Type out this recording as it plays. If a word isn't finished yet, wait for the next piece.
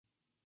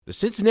The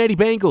Cincinnati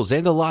Bengals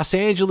and the Los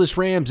Angeles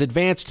Rams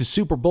advance to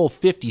Super Bowl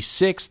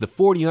 56. The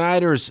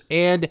 49ers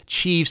and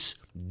Chiefs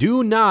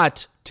do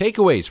not.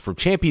 Takeaways from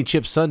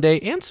Championship Sunday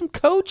and some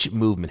coach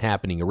movement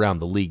happening around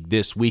the league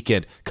this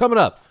weekend. Coming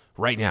up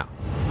right now.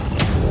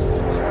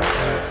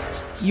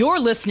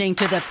 You're listening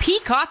to the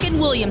Peacock and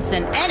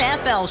Williamson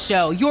NFL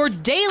Show, your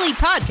daily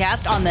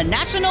podcast on the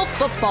National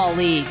Football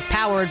League,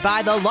 powered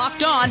by the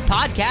Locked On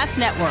Podcast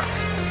Network.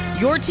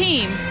 Your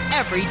team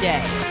every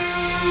day.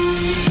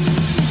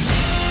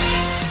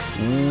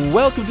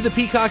 Welcome to the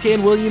Peacock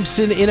and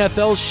Williamson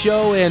NFL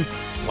Show, and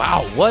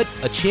wow, what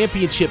a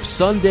championship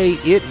Sunday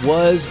it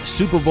was.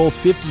 Super Bowl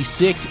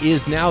 56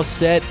 is now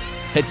set.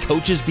 Head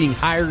coaches being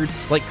hired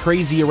like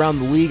crazy around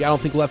the league. I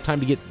don't think we'll have time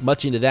to get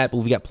much into that, but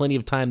we've got plenty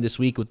of time this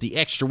week with the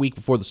extra week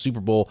before the Super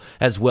Bowl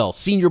as well.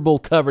 Senior Bowl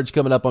coverage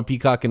coming up on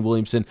Peacock and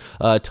Williamson.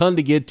 A ton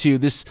to get to.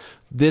 This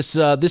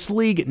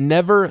league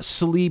never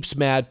sleeps,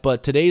 Matt,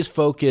 but today's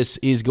focus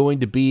is going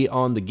to be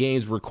on the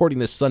games. We're recording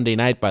this Sunday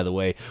night, by the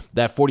way.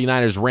 That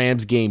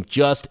 49ers-Rams game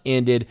just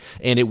ended,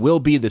 and it will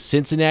be the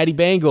Cincinnati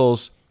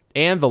Bengals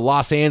and the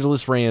Los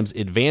Angeles Rams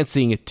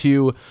advancing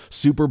to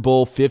Super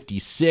Bowl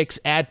 56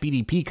 at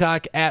BD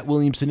Peacock, at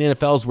Williamson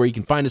NFL is where you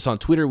can find us on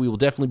Twitter. We will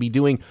definitely be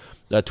doing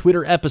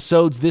Twitter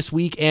episodes this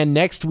week and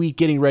next week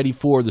getting ready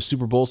for the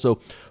Super Bowl.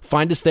 So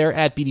find us there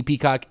at BD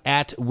Peacock,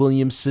 at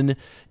Williamson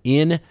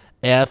NFL.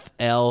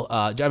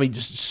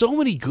 Just so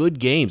many good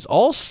games.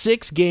 All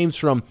 6 games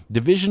from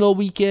divisional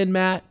weekend,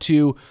 Matt,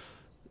 to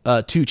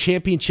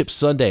Championship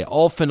Sunday.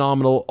 All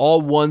phenomenal, all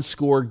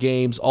one-score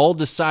games, all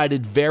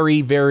decided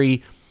very,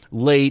 very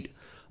late.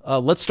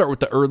 Let's start with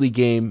the early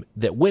game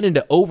that went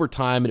into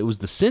overtime, and it was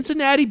the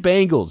Cincinnati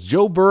Bengals.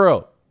 Joe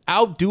Burrow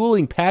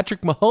out-dueling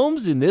Patrick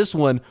Mahomes in this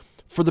one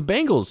for the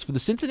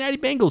Cincinnati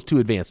Bengals to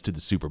advance to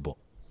the Super Bowl.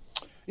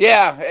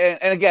 Yeah,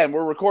 and again,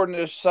 we're recording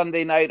this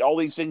Sunday night. All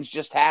these things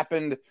just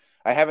happened.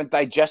 I haven't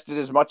digested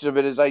as much of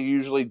it as I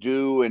usually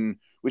do, and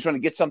we just want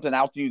to get something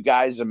out to you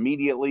guys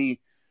immediately.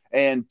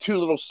 And 2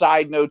 little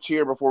side notes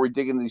here before we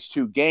dig into these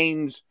 2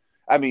 games.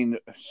 I mean,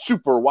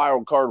 super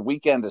wild card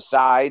weekend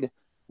aside,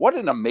 what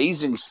an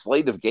amazing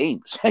slate of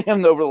games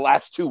over the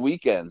last 2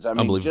 weekends. I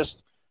mean,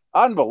 just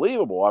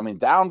unbelievable. I mean,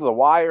 down to the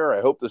wire.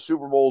 I hope the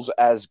Super Bowl's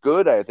as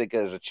good. I think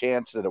there's a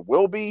chance that it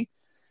will be.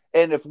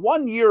 And if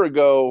 1 year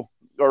ago,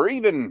 or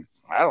even,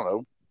 I don't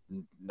know,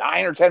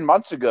 9 or 10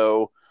 months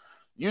ago,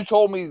 you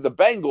told me the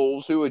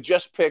Bengals, who had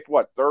just picked,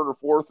 3rd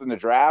or 4th in the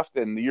draft,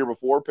 and the year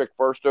before picked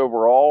 1st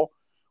overall,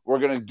 were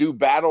going to do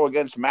battle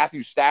against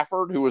Matthew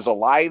Stafford, who was a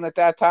Lion at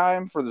that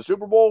time, for the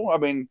Super Bowl. I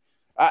mean,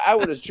 I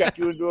would have checked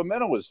you into a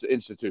mental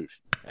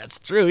institution. That's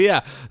true,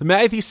 yeah.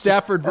 Matthew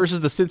Stafford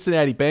versus the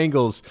Cincinnati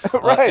Bengals.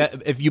 Right.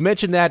 If you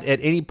mention that at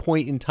any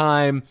point in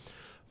time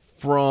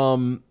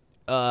from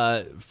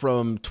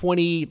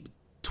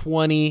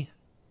 2020,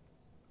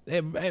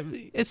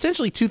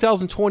 essentially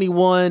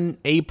 2021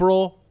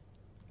 April,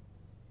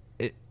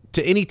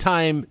 to any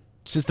time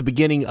since the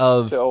beginning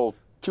of till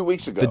 2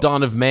 weeks ago, the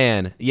dawn of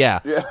man,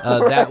 right.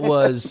 That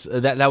was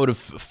that would have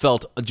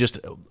felt just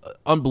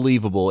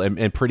unbelievable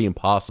and pretty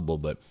impossible.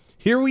 But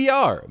here we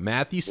are,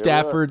 Matthew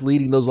Stafford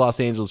leading those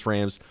Los Angeles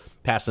Rams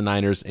past the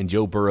Niners, and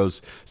Joe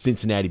Burrow's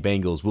Cincinnati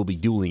Bengals will be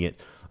dueling it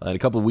in a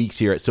couple of weeks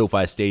here at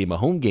SoFi Stadium, a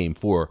home game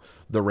for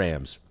the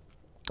Rams.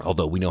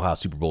 Although we know how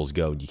Super Bowls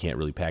go, and you can't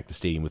really pack the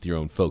stadium with your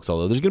own folks.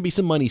 Although there's going to be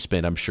some money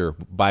spent, I'm sure,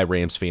 by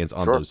Rams fans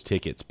on those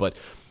tickets. But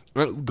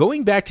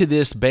going back to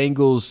this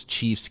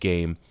Bengals-Chiefs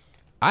game,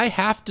 I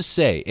have to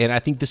say, and I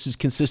think this is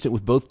consistent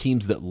with both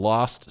teams that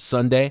lost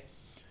Sunday,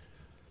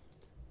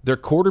 their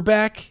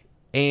quarterback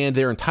and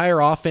their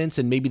entire offense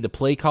and maybe the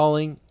play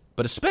calling,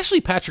 but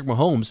especially Patrick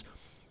Mahomes,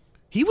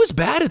 he was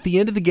bad at the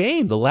end of the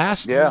game. The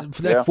last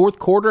fourth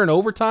quarter and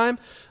overtime,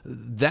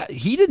 that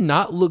he did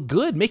not look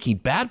good,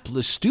 making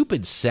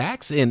stupid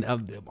sacks and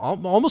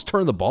almost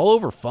turned the ball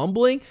over,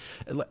 fumbling.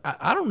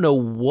 I don't know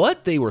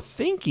what they were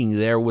thinking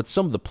there with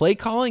some of the play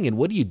calling, and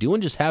what are you doing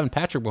just having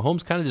Patrick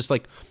Mahomes kind of just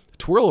like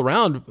twirl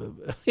around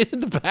in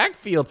the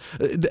backfield.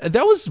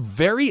 That was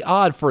very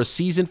odd for a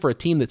season, for a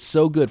team that's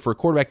so good, for a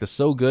quarterback that's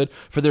so good,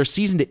 for their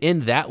season to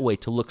end that way,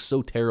 to look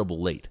so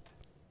terrible late.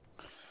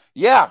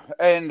 Yeah,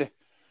 and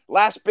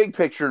last big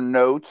picture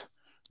note,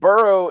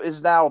 Burrow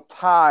is now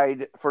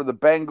tied for the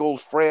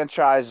Bengals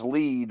franchise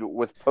lead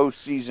with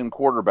postseason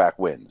quarterback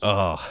wins.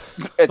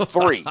 At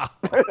 3.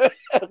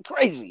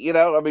 Crazy, you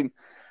know? I mean,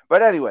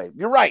 but anyway,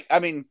 you're right. I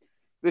mean,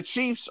 the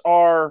Chiefs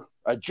are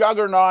a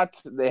juggernaut.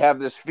 They have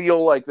this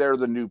feel like they're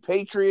the new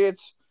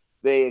Patriots.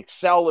 They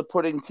excel at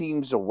putting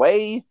teams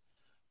away.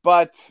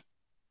 But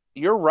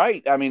you're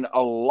right. I mean,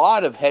 a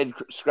lot of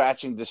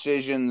head-scratching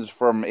decisions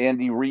from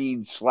Andy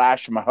Reid /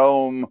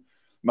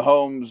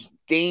 Mahomes,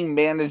 game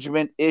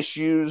management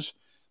issues.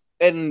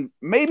 And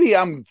maybe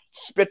I'm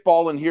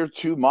spitballing here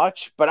too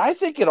much, but I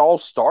think it all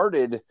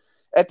started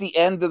at the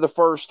end of the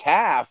first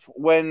half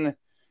when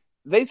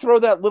they throw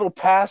that little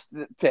pass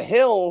to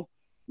Hill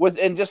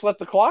and just let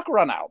the clock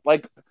run out.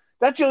 Like,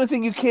 that's the only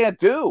thing you can't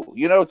do.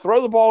 You know,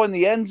 throw the ball in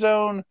the end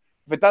zone.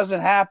 If it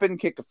doesn't happen,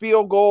 kick a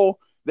field goal.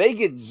 they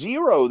get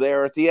 0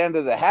 there at the end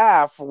of the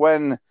half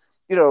when,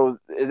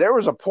 there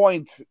was a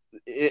point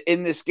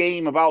in this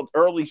game about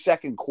early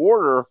second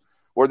quarter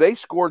where they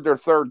scored their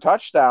third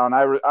touchdown.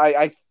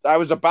 I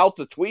was about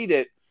to tweet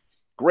it.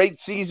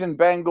 Great season,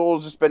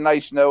 Bengals. It's been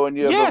nice knowing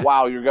you. Yeah. But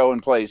wow, you're going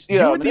place.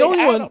 You were the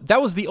only one.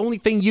 That was the only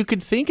thing you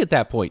could think at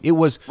that point. It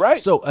was right.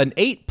 So an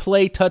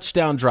 8-play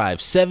touchdown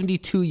drive,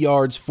 72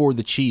 yards for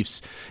the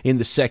Chiefs in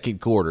the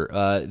second quarter.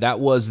 That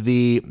was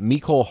the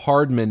Mecole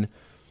Hardman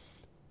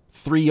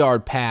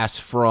 3-yard pass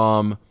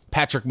from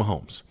Patrick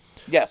Mahomes.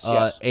 Yes.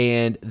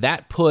 And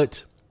that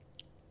put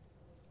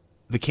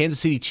the Kansas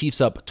City Chiefs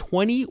up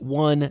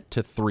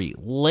 21-3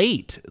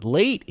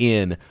 late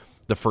in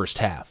the first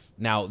half.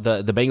 Now,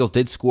 the Bengals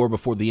did score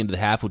before the end of the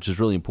half, which is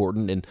really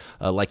important. And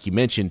like you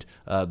mentioned,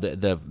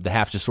 the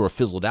half just sort of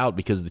fizzled out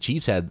because the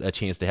Chiefs had a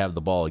chance to have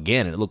the ball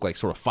again, and it looked like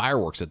sort of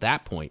fireworks at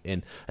that point.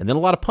 And then a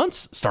lot of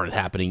punts started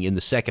happening in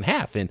the second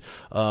half, and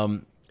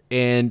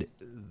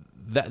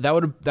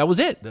that was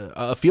it.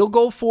 A field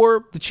goal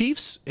for the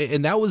Chiefs,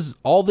 and that was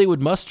all they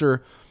would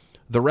muster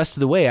the rest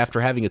of the way after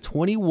having a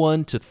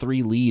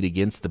 21-3 lead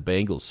against the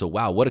Bengals. So,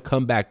 wow, what a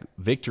comeback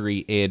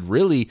victory. And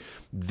really,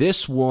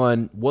 this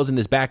one wasn't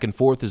as back and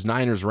forth as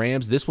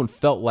Niners-Rams. This one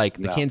felt like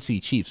the Kansas City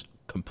Chiefs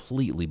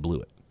completely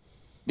blew it.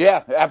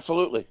 Yeah,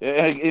 absolutely.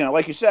 And,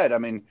 like you said, I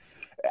mean,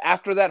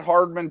 after that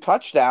Hardman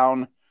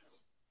touchdown,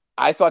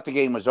 I thought the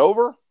game was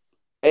over,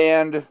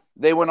 and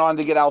they went on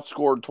to get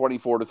outscored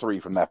 24-3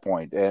 from that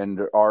point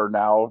and are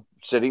now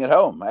sitting at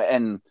home.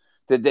 And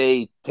did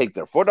they take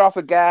their foot off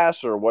the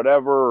gas or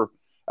whatever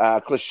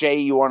cliche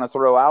you want to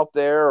throw out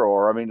there?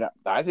 Or, I mean,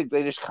 I think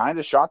they just kind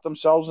of shot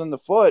themselves in the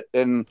foot.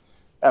 And,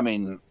 I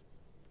mean,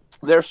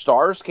 their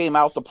stars came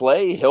out to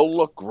play. Hill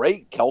looked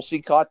great. Kelsey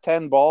caught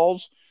 10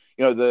 balls.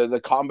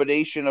 The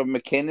combination of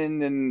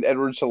McKinnon and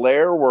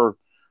Edwards-Helaire were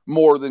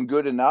more than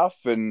good enough.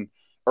 And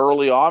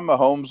early on,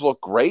 Mahomes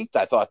looked great.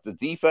 I thought the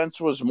defense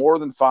was more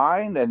than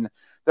fine. And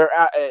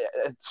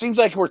it seems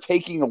like we're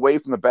taking away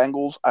from the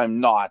Bengals. I'm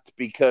not,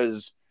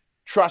 because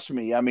trust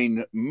me, I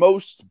mean,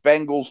 most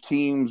Bengals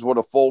teams would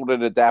have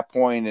folded at that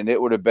point, and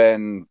it would have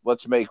been,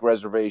 let's make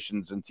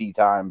reservations and tea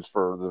times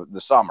for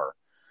the summer.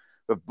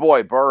 But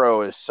boy,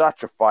 Burrow is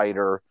such a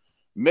fighter.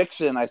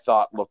 Mixon, I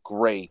thought, looked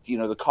great.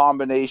 The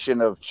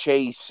combination of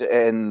Chase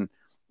and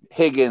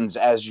Higgins,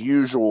 as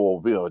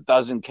usual, a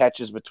dozen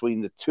catches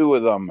between the two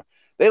of them.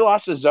 They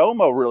lost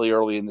Uzomah really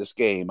early in this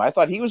game. I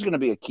thought he was going to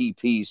be a key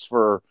piece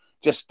for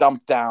just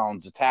dump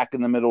downs,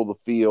 attacking the middle of the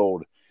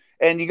field.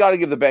 And you got to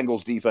give the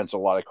Bengals defense a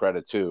lot of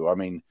credit, too. I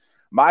mean,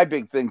 my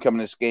big thing coming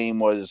this game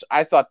was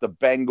I thought the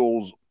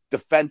Bengals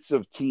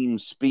defensive team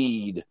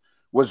speed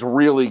was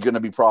really going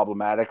to be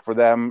problematic for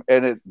them.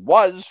 And it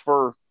was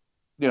for,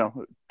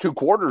 2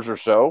 quarters or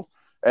so.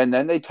 And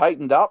then they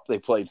tightened up. They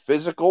played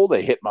physical.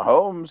 They hit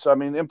Mahomes. I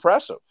mean,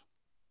 impressive.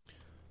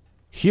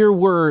 Here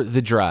were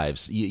the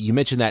drives. You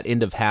mentioned that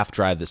end of half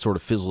drive that sort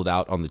of fizzled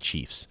out on the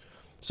Chiefs.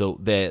 So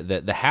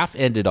the half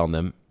ended on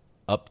them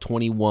up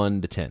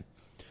 21-10.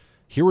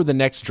 Here were the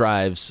next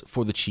drives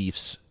for the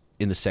Chiefs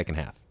in the second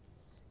half.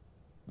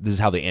 This is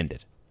how they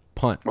ended.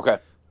 Punt. Okay.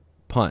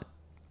 Punt.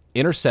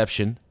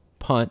 Interception.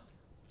 Punt.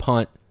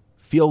 Punt.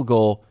 Field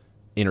goal.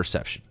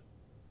 Interception.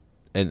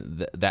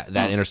 And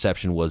that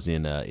interception was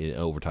in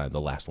overtime, the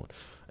last one.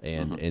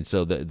 And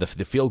so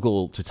the field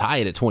goal to tie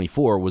it at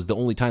 24 was the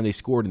only time they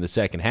scored in the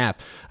second half.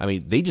 I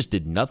mean, they just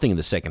did nothing in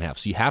the second half.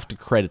 So you have to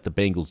credit the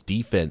Bengals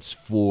defense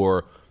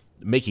for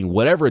making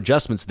whatever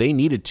adjustments they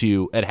needed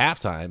to at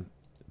halftime.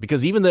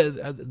 Because even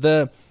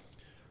the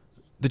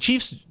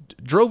Chiefs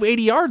drove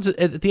 80 yards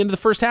at the end of the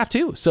first half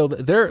too. So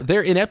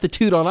their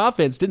ineptitude on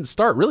offense didn't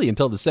start really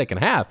until the second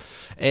half.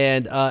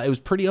 And it was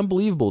pretty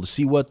unbelievable to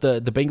see what the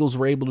Bengals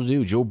were able to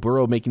do. Joe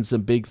Burrow making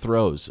some big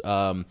throws.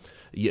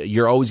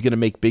 You're always going to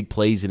make big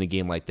plays in a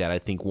game like that. I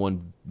think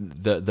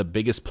the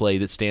biggest play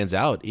that stands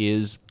out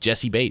is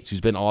Jesse Bates,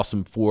 who's been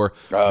awesome for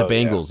the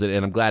Bengals,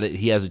 and I'm glad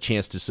he has a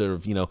chance to sort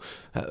of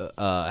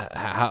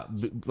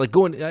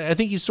going. I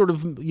think he's sort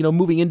of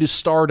moving into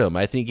stardom.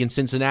 I think in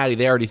Cincinnati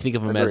they already think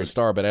of him as a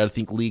star, but I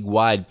think league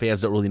wide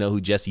fans don't really know who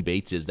Jesse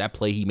Bates is. That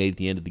play he made at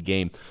the end of the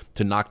game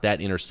to knock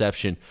that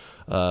interception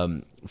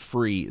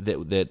free.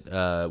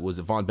 That was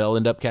it. Von Bell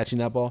end up catching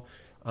that ball.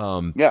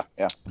 Yeah.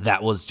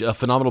 That was a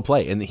phenomenal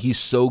play, and he's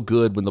so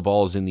good when the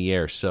ball is in the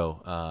air.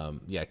 So,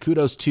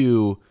 kudos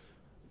to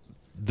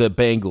the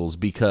Bengals,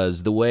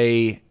 because the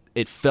way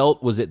it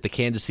felt was that the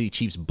Kansas City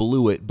Chiefs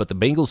blew it, but the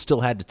Bengals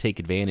still had to take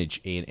advantage,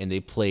 and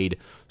they played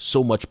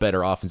so much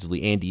better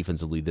offensively and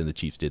defensively than the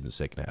Chiefs did in the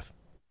second half.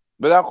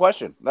 Without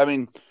question. I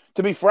mean,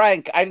 to be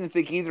frank, I didn't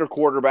think either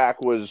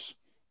quarterback was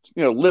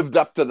lived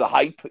up to the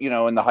hype,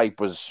 and the hype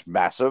was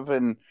massive,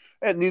 and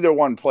neither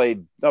one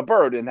played.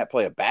 Burrow didn't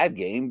play a bad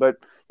game, but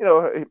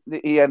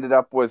he ended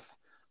up with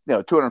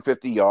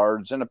 250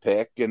 yards and a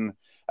pick, and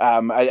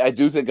I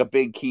do think a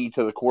big key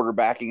to the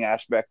quarterbacking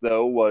aspect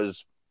though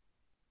was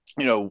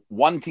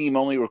one team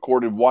only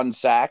recorded 1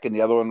 sack and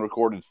the other one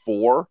recorded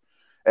 4,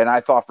 and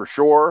I thought for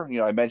sure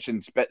I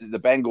mentioned the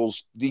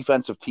Bengals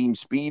defensive team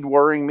speed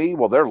worrying me.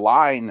 Well, their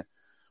line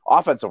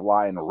offensive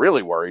line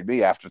really worried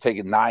me after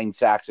taking 9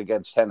 sacks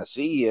against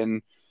Tennessee.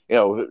 And,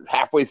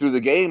 halfway through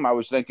the game, I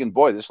was thinking,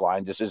 boy, this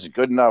line just isn't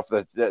good enough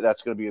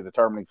that's going to be a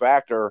determining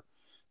factor.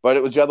 But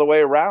it was the other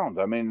way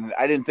around. I mean,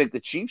 I didn't think the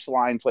Chiefs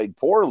line played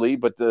poorly,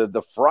 but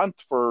the front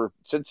for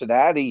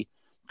Cincinnati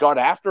got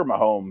after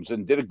Mahomes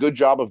and did a good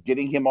job of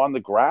getting him on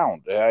the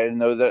ground. I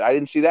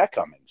didn't see that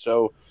coming.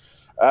 So,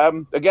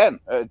 again,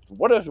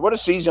 what a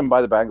season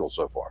by the Bengals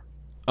so far.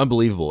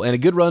 Unbelievable. And a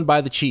good run by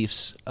the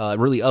Chiefs.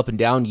 Really up and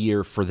down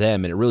year for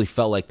them. And it really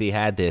felt like they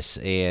had this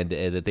and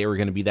that they were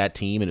going to be that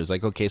team. And it was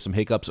like, okay, some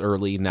hiccups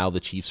early. Now the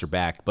Chiefs are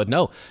back. But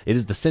no, it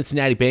is the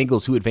Cincinnati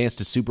Bengals who advanced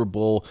to Super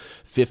Bowl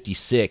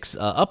 56.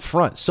 Up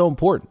front, so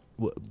important.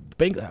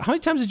 How many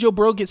times did Joe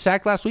Burrow get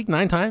sacked last week?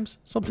 9 times?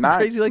 Something 9,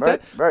 crazy like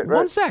that? Right.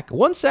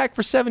 One sack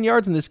for 7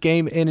 yards in this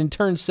game, and in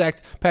turn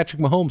sacked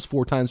Patrick Mahomes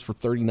 4 times for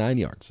 39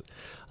 yards.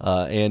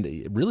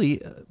 And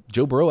really,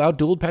 Joe Burrow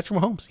outdueled Patrick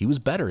Mahomes. He was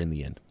better in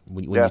the end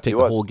when you take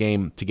the whole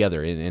game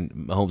together. And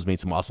Mahomes made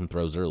some awesome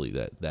throws early.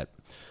 That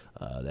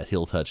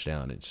Hill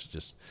touchdown. It's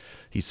just,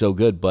 he's so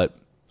good. But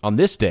on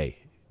this day,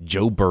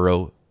 Joe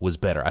Burrow was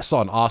better. I saw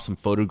an awesome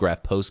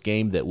photograph post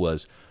game that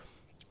was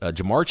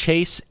Jamar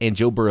Chase and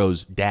Joe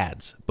Burrow's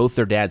dads, both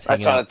their dads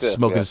hanging out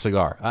smoking a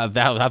cigar. I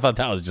thought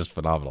that was just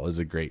phenomenal. That was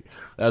a great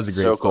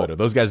photo. Cool.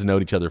 Those guys have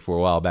known each other for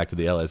a while, back to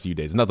the LSU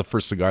days. Not the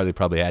first cigar they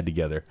probably had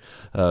together,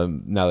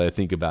 now that I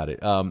think about it.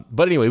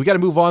 But anyway, we got to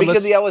move on. Speaking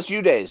of the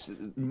LSU days,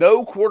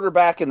 no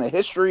quarterback in the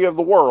history of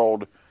the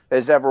world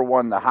has ever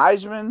won the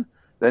Heisman,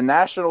 the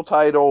national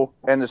title,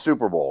 and the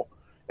Super Bowl.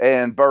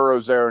 And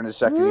Burrow's there in his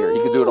second year.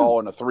 He could do it all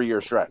in a 3-year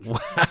stretch.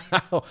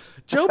 Wow.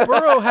 Joe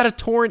Burrow had a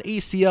torn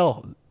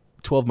ACL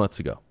 12 months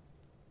ago.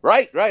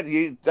 Right. That's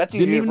easy.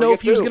 Didn't even know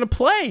if he was going to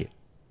play.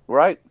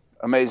 Right.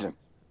 Amazing.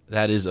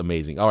 That is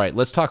amazing. All right,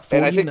 let's talk 49ers.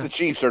 And I think the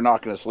Chiefs are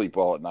not going to sleep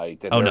well at night.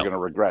 And they're going to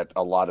regret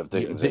a lot of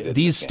things.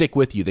 These stick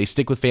with you. They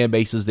stick with fan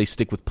bases. They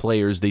stick with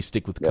players. They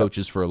stick with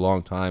coaches for a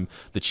long time.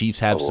 The Chiefs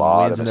have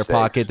some wins in their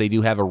pocket. They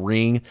do have a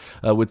ring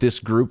with this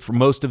group, for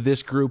most of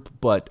this group.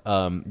 But,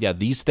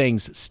 these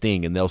things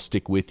sting, and they'll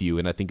stick with you.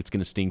 And I think it's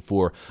going to sting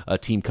for a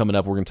team coming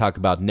up we're going to talk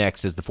about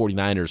next as the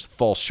 49ers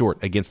fall short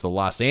against the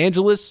Los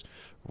Angeles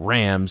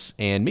Rams,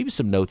 and maybe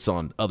some notes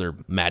on other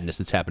madness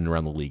that's happening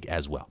around the league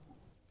as well.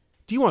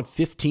 Do you want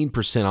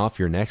 15% off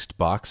your next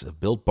box of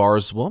Built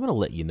Bars? Well, I'm going to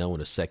let you know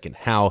in a second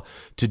how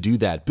to do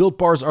that. Built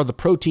Bars are the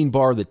protein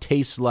bar that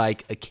tastes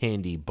like a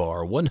candy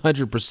bar.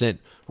 100%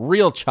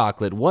 real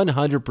chocolate,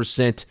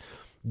 100%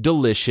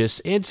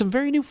 delicious, and some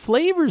very new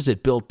flavors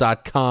at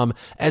Built.com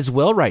as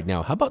well right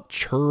now. How about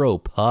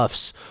Churro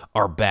Puffs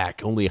are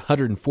back? Only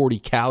 140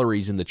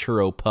 calories in the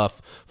Churro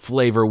Puff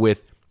flavor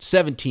with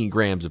 17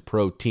 grams of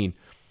protein.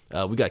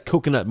 We got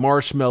coconut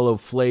marshmallow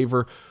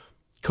flavor,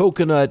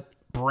 coconut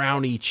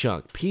brownie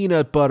chunk,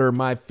 peanut butter,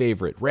 my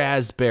favorite,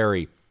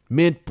 raspberry,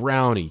 mint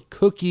brownie,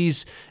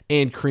 cookies,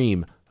 and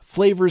cream.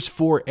 Flavors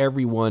for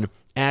everyone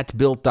at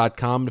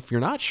Built.com. If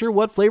you're not sure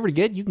what flavor to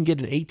get, you can get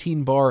an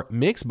 18-bar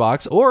mix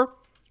box or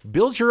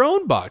build your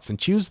own box and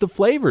choose the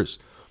flavors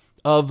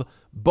of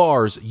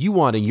bars you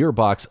want in your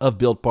box of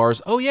Built Bars.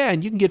 Oh, yeah,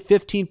 and you can get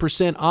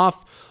 15%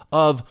 off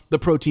of the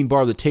protein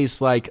bar that tastes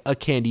like a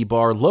candy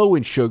bar, low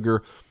in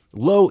sugar,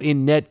 low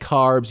in net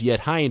carbs,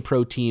 yet high in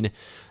protein.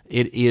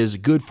 It is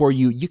good for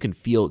you. You can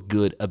feel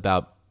good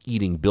about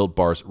eating Built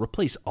Bars.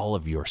 Replace all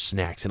of your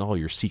snacks and all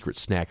your secret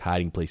snack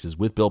hiding places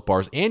with Built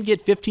Bars and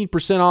get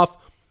 15% off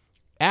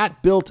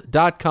at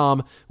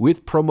Built.com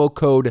with promo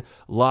code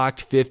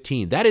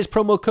LOCKED15. That is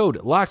promo code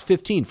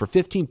LOCKED15 for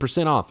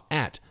 15% off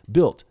at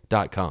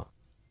Built.com.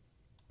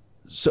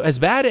 So as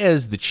bad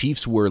as the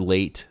Chiefs were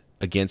late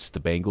against the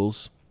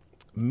Bengals,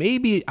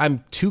 maybe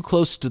I'm too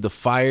close to the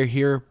fire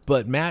here,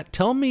 but Matt,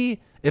 tell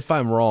me if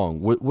I'm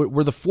wrong.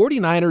 Were the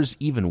 49ers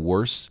even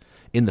worse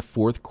in the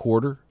fourth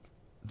quarter?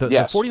 The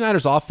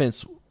 49ers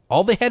offense,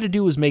 all they had to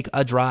do was make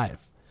a drive.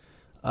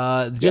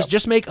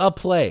 Just make a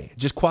play.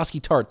 Just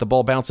Kwaski Tart, the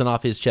ball bouncing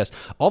off his chest.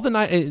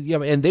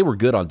 And they were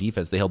good on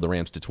defense. They held the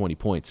Rams to 20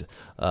 points,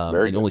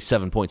 and only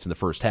 7 points in the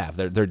first half.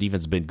 Their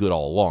defense has been good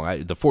all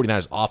along. The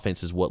 49ers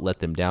offense is what let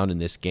them down in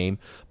this game,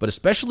 but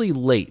especially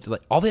late.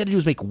 Like, all they had to do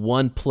was make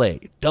one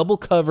play, double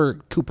cover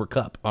Cooper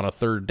Kupp on a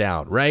third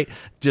down, right?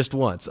 Just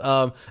once.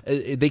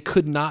 They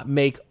could not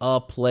make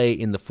a play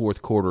in the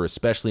fourth quarter,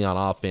 especially on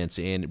offense,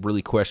 and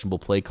really questionable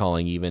play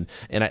calling even.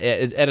 And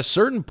at a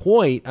certain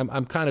point,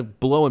 I'm kind of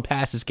blowing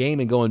past this game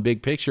and going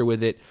big picture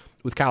with it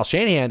with Kyle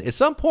Shanahan at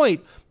some point,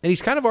 and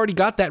he's kind of already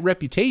got that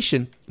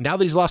reputation. Now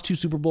that he's lost 2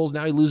 Super Bowls,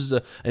 now he loses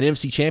an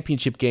NFC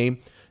Championship game,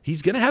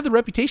 he's going to have the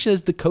reputation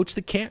as the coach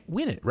that can't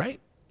win it,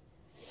 right?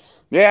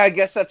 Yeah, I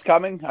guess that's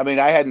coming. I mean,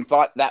 I hadn't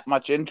thought that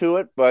much into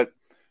it, but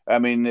I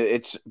mean,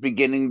 it's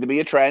beginning to be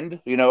a trend.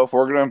 You know, if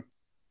we're going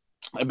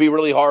to be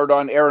really hard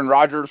on Aaron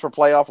Rodgers for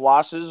playoff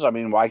losses, I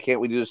mean, why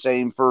can't we do the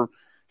same for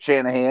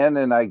Shanahan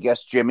and I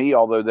guess Jimmy,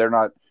 although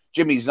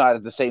Jimmy's not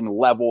at the same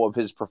level of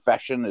his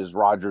profession as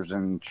Rodgers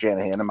and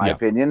Shanahan, in my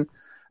opinion.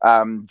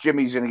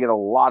 Jimmy's going to get a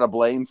lot of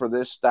blame for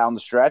this down the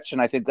stretch,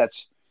 and I think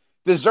that's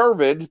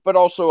deserved, but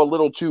also a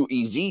little too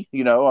easy.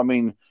 You know, I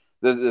mean,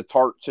 the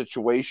Tart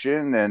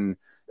situation. And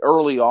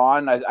early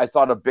on, I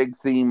thought a big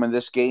theme in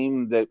this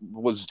game that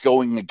was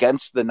going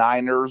against the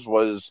Niners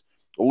was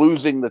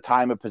losing the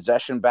time of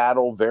possession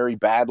battle very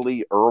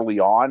badly early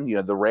on.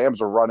 The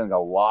Rams are running a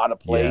lot of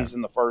plays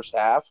in the first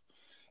half.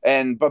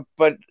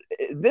 But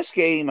this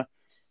game,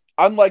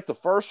 unlike the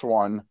first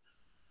one,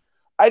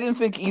 I didn't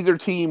think either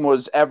team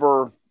was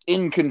ever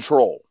in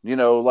control.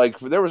 Like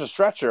there was a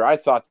stretcher, I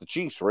thought the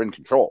Chiefs were in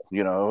control,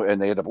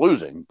 and they ended up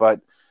losing.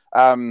 But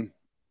I'll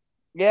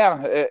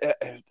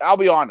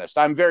be honest.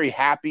 I'm very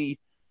happy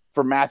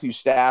for Matthew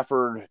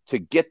Stafford to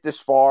get this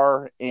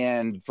far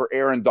and for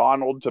Aaron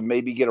Donald to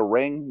maybe get a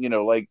ring.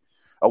 Like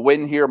a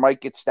win here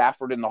might get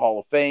Stafford in the Hall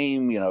of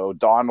Fame.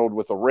 Donald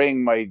with a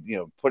ring might,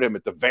 put him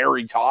at the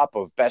very top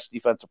of best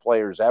defensive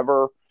players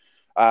ever.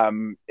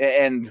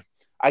 And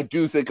I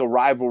do think a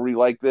rivalry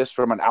like this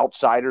from an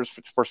outsider's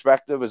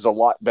perspective is a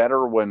lot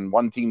better when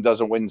one team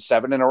doesn't win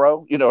 7 in a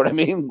row. You know what I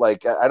mean?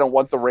 Like, I don't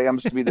want the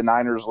Rams to be the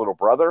Niners' little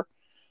brother,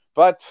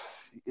 but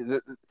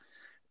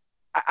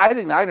I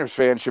think Niners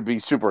fans should be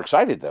super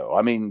excited, though.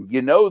 I mean,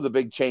 the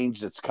big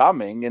change that's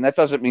coming, and that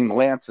doesn't mean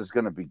Lance is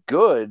going to be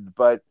good,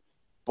 but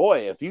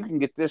boy, if you can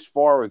get this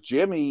far with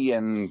Jimmy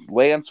and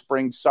Lance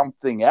brings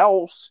something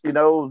else,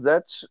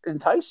 that's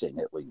enticing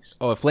at least.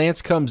 Oh, if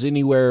Lance comes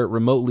anywhere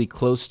remotely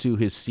close to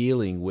his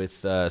ceiling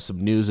with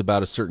some news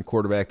about a certain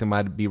quarterback that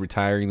might be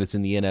retiring that's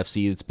in the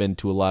NFC that's been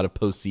to a lot of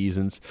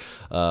postseasons,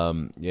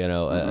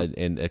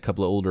 and a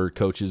couple of older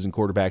coaches and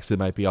quarterbacks that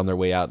might be on their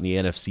way out in the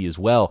NFC as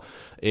well.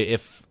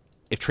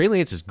 If Trey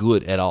Lance is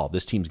good at all,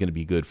 this team's going to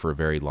be good for a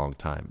very long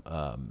time.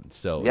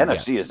 So the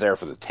NFC is there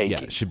for the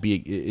taking. Yeah,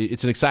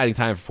 it's an exciting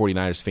time for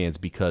 49ers fans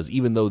because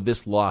even though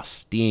this loss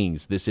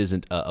stings, this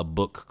isn't a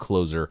book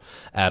closer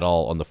at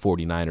all on the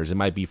 49ers. It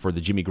might be for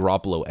the Jimmy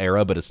Garoppolo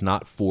era, but it's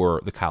not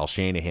for the Kyle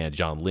Shanahan,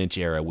 John Lynch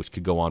era, which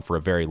could go on for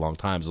a very long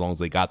time as long as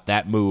they got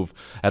that move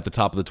at the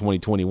top of the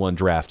 2021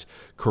 draft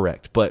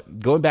correct. But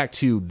going back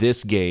to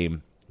this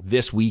game,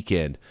 this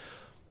weekend,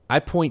 I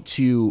point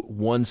to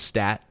one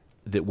stat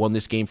that won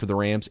this game for the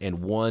Rams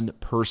and one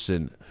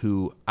person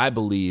who I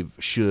believe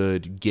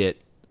should get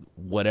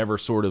whatever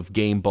sort of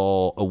game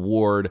ball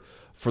award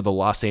for the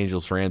Los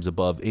Angeles Rams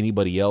above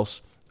anybody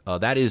else.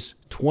 That is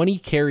 20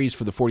 carries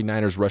for the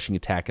 49ers rushing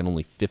attack and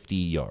only 50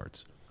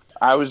 yards.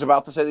 I was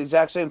about to say the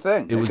exact same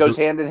thing. It goes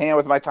hand in hand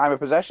with my time of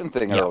possession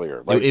thing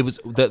earlier. It was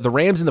the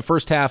Rams in the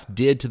first half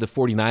did to the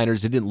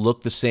 49ers. It didn't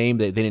look the same.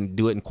 They didn't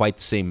do it in quite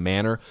the same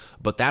manner.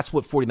 But that's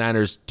what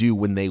 49ers do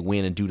when they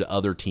win and do to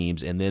other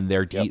teams. And then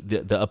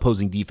the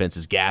opposing defense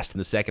is gassed in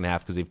the second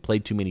half because they've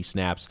played too many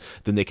snaps.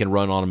 Then they can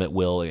run on them at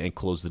will and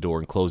close the door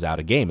and close out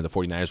a game. And the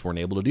 49ers weren't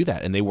able to do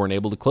that. And they weren't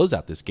able to close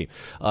out this game.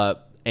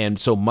 And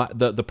so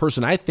the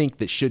person I think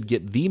that should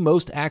get the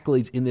most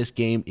accolades in this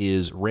game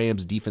is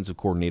Rams defensive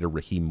coordinator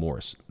Raheem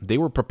Morris. They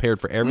were prepared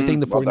for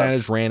everything the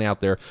 49ers ran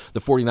out there. The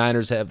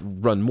 49ers have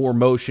run more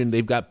motion.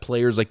 They've got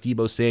players like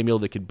Deebo Samuel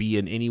that could be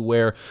in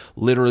anywhere,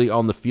 literally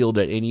on the field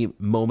at any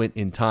moment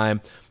in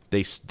time.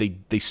 They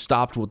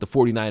stopped what the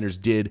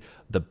 49ers did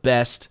the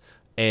best.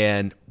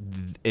 And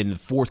in the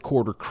fourth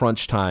quarter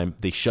crunch time,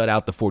 they shut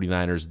out the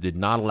 49ers, did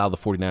not allow the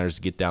 49ers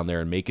to get down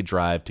there and make a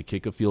drive, to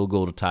kick a field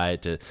goal to tie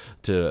it,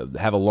 to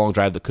have a long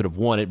drive that could have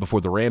won it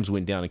before the Rams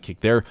went down and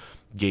kicked their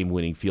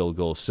game-winning field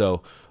goal.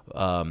 So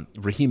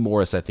Raheem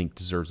Morris, I think,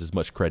 deserves as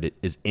much credit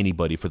as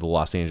anybody for the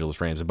Los Angeles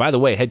Rams. And by the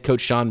way, head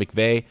coach Sean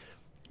McVay,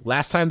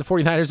 last time the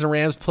 49ers and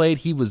Rams played,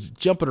 he was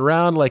jumping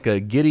around like a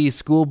giddy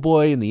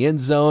schoolboy in the end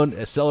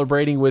zone,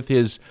 celebrating with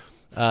his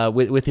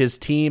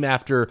team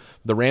after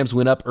the Rams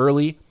went up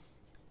early.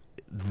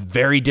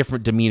 Very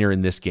different demeanor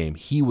in this game.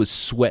 He was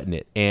sweating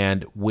it.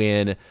 And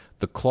when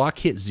the clock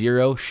hit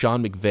 0,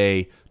 Sean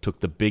McVay took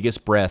the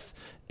biggest breath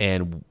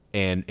and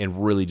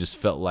really just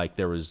felt like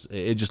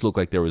it just looked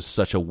like there was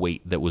such a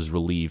weight that was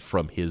relieved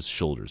from his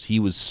shoulders. He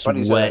was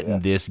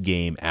sweating this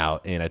game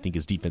out, and I think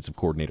his defensive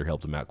coordinator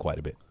helped him out quite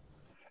a bit.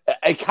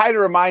 It kind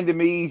of reminded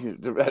me,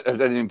 I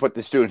didn't even put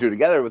this 2 and 2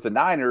 together with the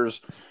Niners,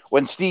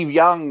 when Steve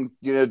Young,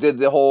 did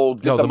the whole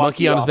the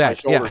monkey on his back.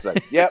 Thing.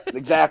 Yep,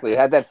 exactly. It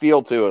had that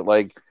feel to it.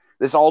 Like,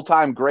 this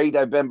all-time great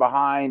I've been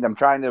behind. I'm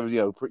trying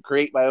to,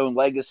 create my own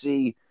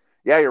legacy.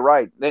 Yeah, you're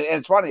right. And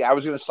it's funny. I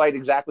was going to cite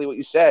exactly what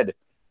you said.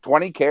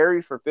 20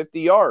 carries for 50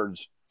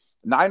 yards.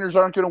 Niners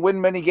aren't going to win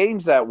many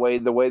games that way,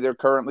 the way they're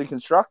currently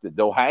constructed.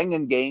 They'll hang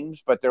in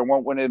games, but they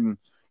won't win in.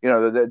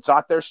 It's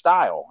not their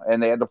style,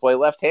 and they had to play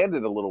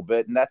left-handed a little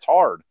bit, and that's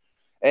hard.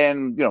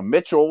 And,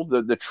 Mitchell,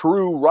 the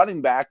true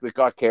running back that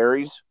got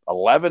carries,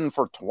 11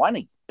 for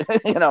 20.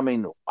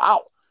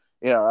 Wow.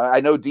 I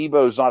know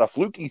Debo's not a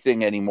fluky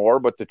thing anymore,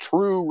 but the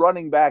true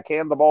running back,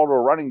 hand the ball to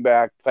a running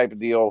back type of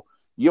deal,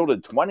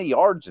 yielded 20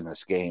 yards in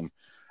this game.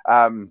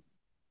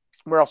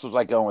 Where else was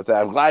I going with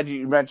that? I'm glad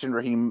you mentioned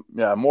Raheem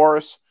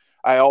Morris.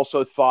 I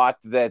also thought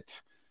that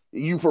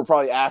you've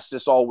probably asked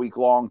this all week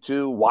long,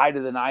 too. Why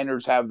do the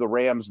Niners have the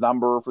Rams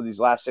number for these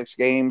last 6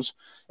 games?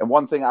 And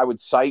one thing I would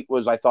cite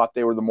was I thought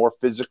they were the more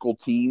physical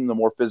team, the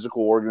more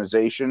physical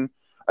organization.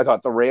 I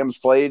thought the Rams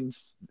played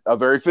a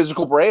very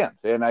physical brand,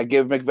 and I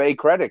give McVay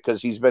credit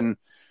because he's been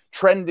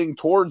trending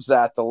towards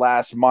that the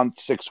last month,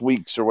 6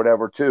 weeks or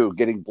whatever, too,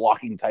 getting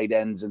blocking tight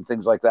ends and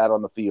things like that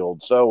on the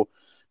field. So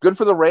good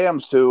for the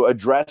Rams to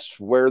address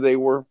where they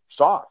were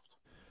soft.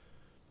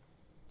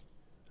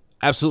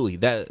 Absolutely.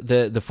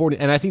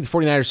 And I think the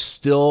 49ers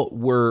still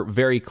were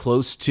very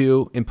close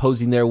to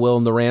imposing their will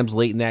on the Rams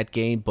late in that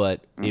game,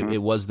 but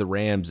it was the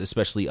Rams,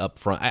 especially up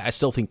front. I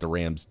still think the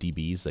Rams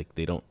DBs, like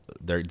they don't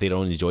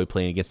enjoy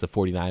playing against the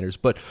 49ers,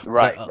 but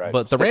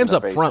but the Rams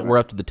up front were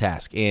up to the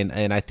task,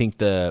 and I think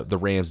the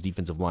Rams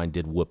defensive line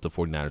did whoop the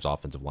 49ers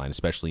offensive line,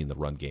 especially in the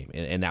run game,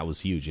 and that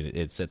was huge, and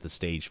it set the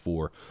stage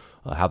for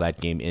how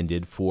that game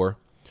ended for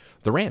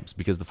the Rams,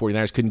 because the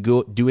 49ers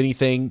couldn't do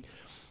anything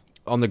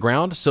on the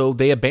ground, so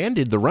they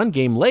abandoned the run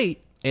game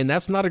late, and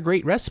that's not a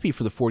great recipe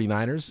for the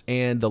 49ers,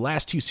 and the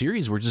last two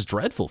series were just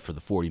dreadful for the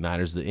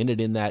 49ers that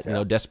ended in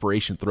that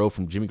desperation throw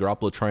from Jimmy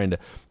Garoppolo trying to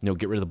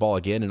get rid of the ball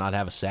again and not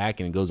have a sack,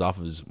 and it goes off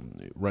of his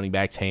running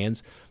back's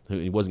hands.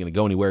 He wasn't going to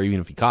go anywhere even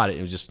if he caught it.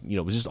 It was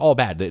just all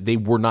bad. They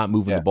were not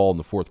moving the ball in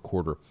the fourth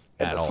quarter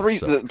at all.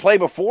 The play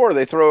before,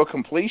 they throw a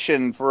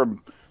completion for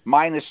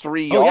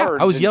 -3 yards.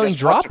 Yeah. I was yelling,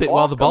 drop it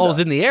while the ball was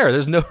in the air.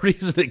 There's no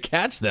reason to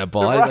catch that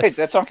ball. Right.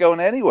 That's not going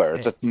anywhere.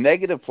 It's a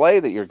negative play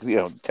that you're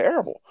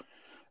terrible.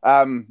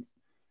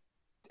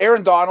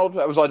 Aaron Donald,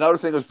 that was another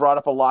thing that was brought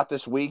up a lot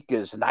this week,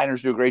 is the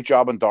Niners do a great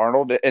job on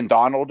Donald,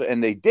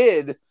 and they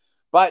did,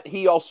 but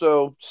he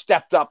also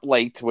stepped up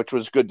late, which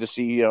was good to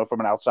see, from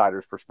an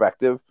outsider's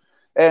perspective.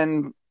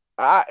 And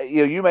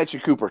you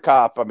mentioned Cooper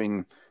Kupp. I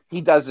mean, he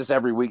does this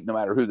every week, no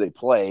matter who they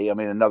play. I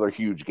mean, another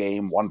huge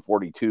game,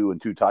 142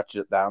 and 2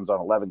 touchdowns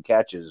on 11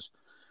 catches.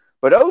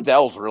 But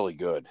Odell's really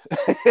good.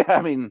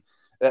 I mean,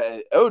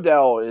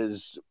 Odell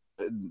is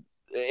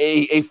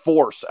a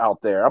force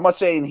out there. I'm not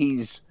saying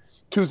he's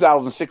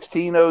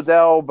 2016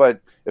 Odell,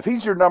 but if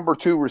he's your number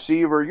 2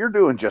 receiver, you're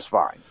doing just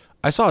fine.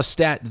 I saw a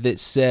stat that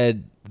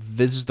said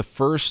this is the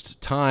first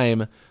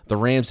time the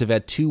Rams have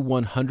had 2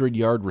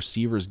 100-yard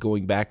receivers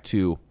going back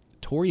to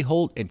Torrey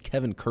Holt and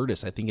Kevin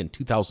Curtis, I think in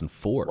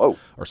 2004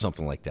 or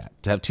something like that.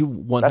 To have 2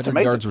 100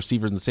 yards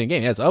receivers in the same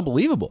game, that's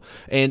unbelievable.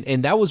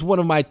 And that was one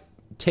of my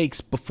takes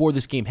before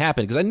this game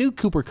happened, because I knew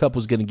Cooper Kupp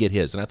was going to get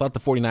his, and I thought the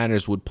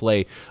 49ers would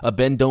play a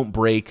bend don't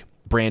break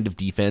brand of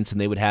defense, and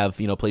they would have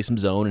play some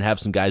zone and have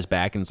some guys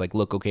back, and it's like,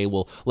 look, okay,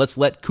 well, let's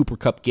let Cooper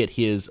Kupp get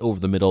his over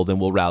the middle, then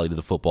we'll rally to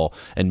the football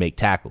and make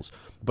tackles.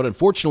 But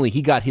unfortunately,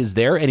 he got his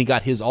there, and he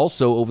got his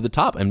also over the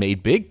top and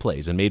made big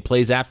plays and made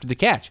plays after the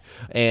catch.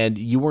 And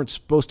you weren't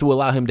supposed to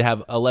allow him to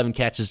have 11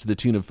 catches to the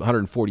tune of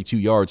 142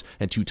 yards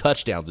and 2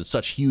 touchdowns and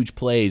such huge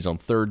plays on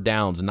third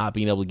downs and not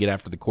being able to get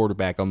after the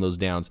quarterback on those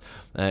downs.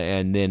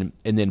 And then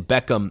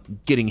Beckham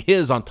getting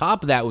his on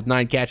top of that with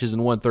 9 catches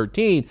and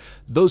 113.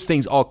 Those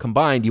things all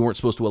combined, you weren't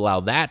supposed to allow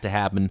that to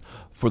happen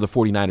for the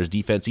 49ers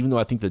defense. Even though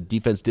I think the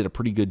defense did a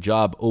pretty good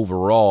job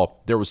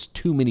overall, there was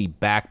too many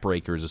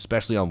backbreakers,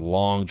 especially on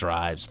long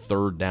drives,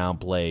 third down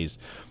plays,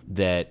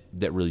 that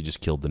really just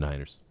killed the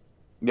Niners.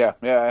 Yeah,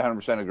 I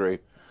 100% agree.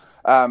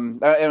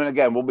 And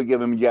again, we'll be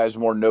giving you guys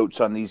more notes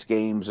on these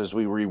games as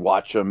we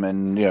rewatch them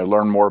and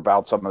learn more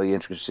about some of the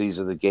intricacies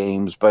of the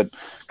games. But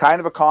kind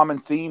of a common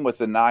theme with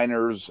the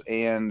Niners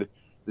and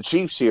the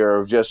Chiefs here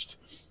of just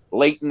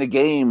late in the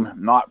game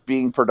not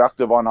being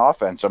productive on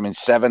offense. I mean,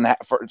 7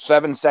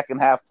 second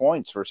half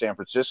points for San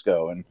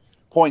Francisco, and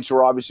points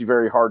were obviously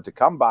very hard to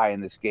come by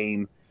in this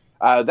game.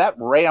 That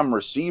Ram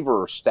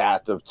receiver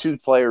stat of 2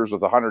 players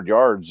with 100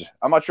 yards,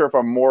 I'm not sure if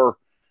I'm more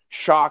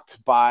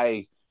shocked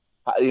by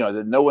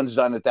that no one's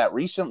done it that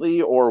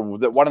recently, or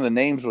that one of the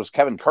names was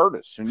Kevin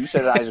Curtis. When you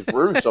said Isaac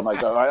Bruce, I'm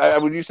like,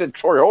 when you said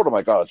Torrey Holt, I'm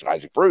like, it's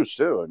Isaac Bruce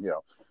too. And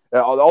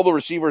all the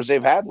receivers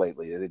they've had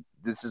lately,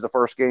 this is the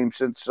first game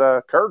since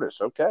Curtis.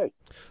 Okay.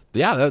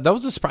 Yeah, that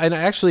was a surprise. And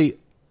actually,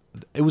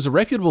 it was a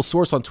reputable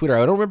source on Twitter.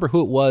 I don't remember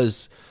who it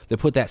was that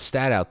put that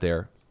stat out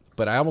there,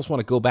 but I almost want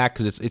to go back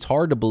because it's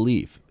hard to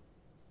believe,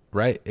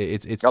 right?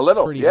 It's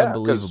pretty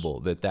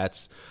unbelievable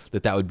that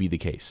would be the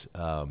case.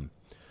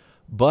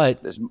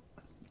 But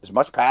as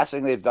much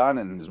passing they've done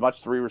and as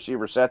much 3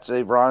 receiver sets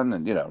they've run,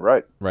 and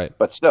right.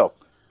 But still,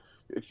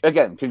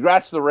 again,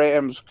 congrats to the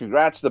Rams,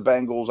 congrats to the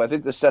Bengals. I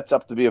think this sets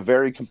up to be a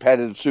very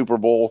competitive Super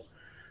Bowl.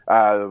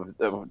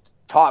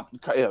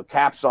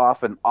 Caps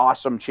off an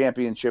awesome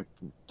championship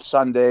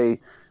Sunday,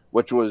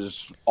 which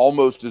was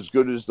almost as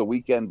good as the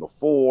weekend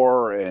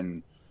before.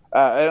 And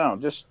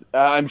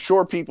I'm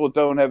sure people that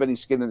don't have any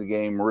skin in the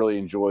game really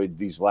enjoyed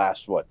these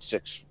last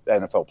 6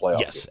 NFL playoff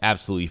games. Yes,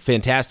 absolutely.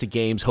 Fantastic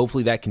games.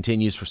 Hopefully that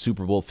continues for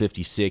Super Bowl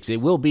 56. It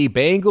will be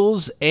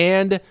Bengals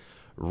and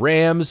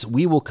Rams.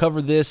 We will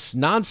cover this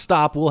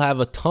nonstop. We'll have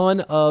a ton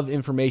of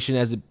information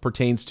as it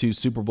pertains to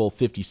Super Bowl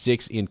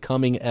 56 in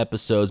coming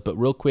episodes. But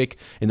real quick,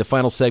 in the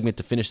final segment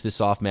to finish this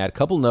off, Matt, a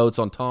couple notes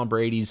on Tom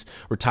Brady's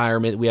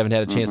retirement we haven't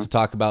had a chance to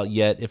talk about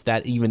yet, if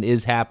that even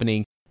is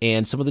happening,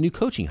 and some of the new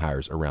coaching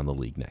hires around the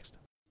league next.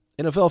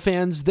 NFL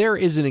fans, there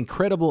is an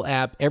incredible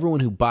app everyone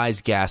who buys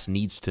gas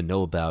needs to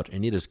know about,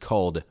 and it is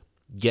called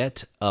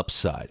Get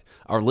Upside.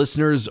 Our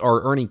listeners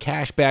are earning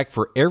cash back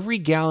for every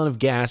gallon of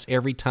gas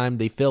every time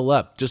they fill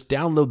up. Just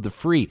download the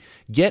free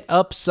Get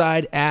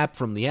Upside app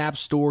from the App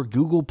Store,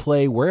 Google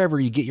Play, wherever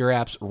you get your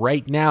apps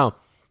right now,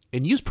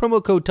 and use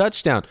promo code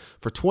Touchdown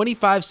for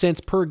 25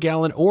 cents per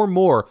gallon or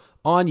more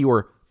on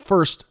your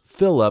first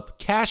fill up.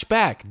 Cash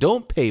back.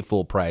 Don't pay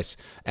full price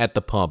at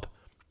the pump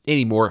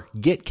anymore.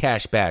 Get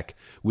cash back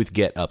with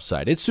Get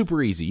Upside. It's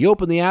super easy. You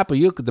open the app or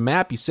you look at the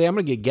map, you say, I'm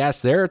going to get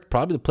gas there. It's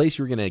probably the place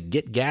you're going to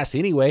get gas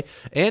anyway,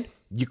 and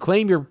you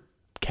claim your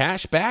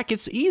cash back.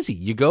 It's easy.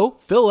 You go,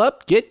 fill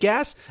up, get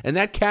gas, and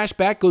that cash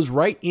back goes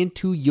right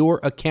into your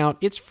account.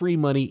 It's free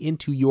money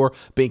into your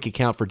bank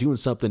account for doing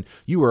something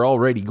you are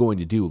already going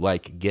to do,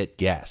 like get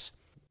gas.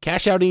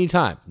 Cash out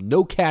anytime.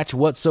 No catch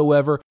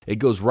whatsoever. It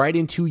goes right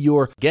into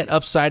your Get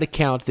Upside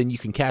account. Then you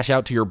can cash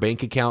out to your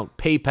bank account,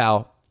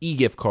 PayPal,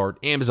 e-gift card,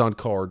 Amazon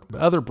card,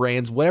 other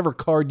brands, whatever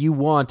card you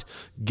want.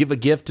 Give a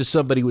gift to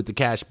somebody with the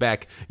cash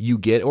back you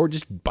get, or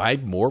just buy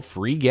more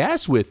free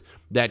gas with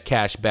that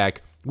cash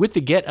back with the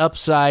Get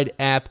Upside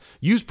app.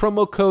 Use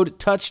promo code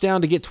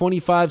Touchdown to get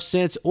 25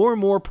 cents or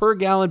more per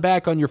gallon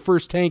back on your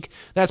first tank.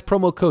 That's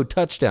promo code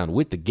Touchdown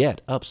with the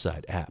Get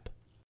Upside app.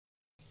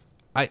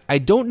 I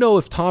don't know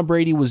if Tom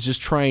Brady was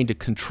just trying to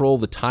control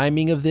the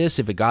timing of this,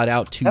 if it got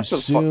out too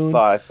soon. That's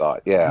what I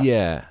thought, yeah.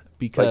 Yeah.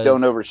 Because, like,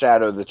 don't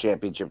overshadow the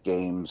championship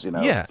games,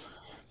 Yeah.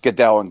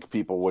 Goodell and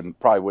people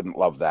probably wouldn't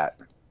love that.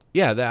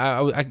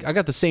 Yeah, I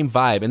got the same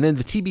vibe. And then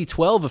the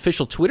TB12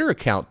 official Twitter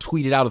account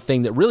tweeted out a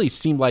thing that really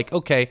seemed like,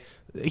 okay,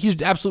 he's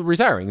absolutely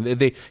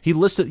retiring. He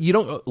listed, you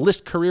don't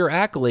list career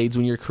accolades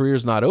when your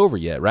career's not over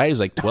yet, right? It was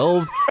like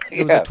 12,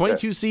 it was like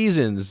 22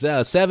 seasons,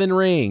 7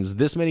 rings,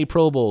 this many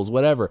Pro Bowls,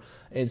 whatever.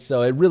 And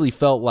so it really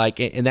felt like,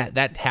 and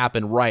that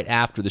happened right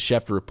after the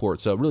Schefter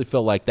report. So it really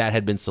felt like that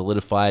had been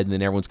solidified, and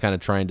then everyone's kind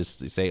of trying to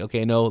say,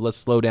 okay, no, let's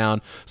slow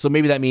down. So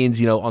maybe that means,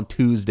 on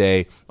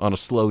Tuesday, on a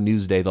slow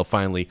news day, they'll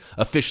finally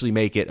officially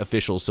make it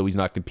official so he's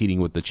not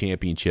competing with the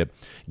championship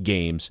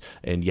games.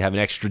 And you have an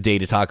extra day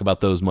to talk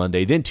about those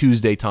Monday. Then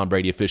Tuesday, Tom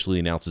Brady officially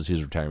announces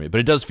his retirement. But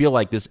it does feel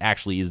like this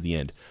actually is the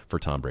end for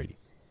Tom Brady.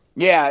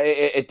 Yeah,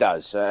 it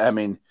does. I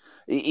mean,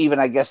 even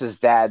I guess his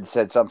dad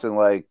said something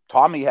like,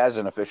 Tommy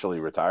hasn't officially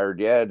retired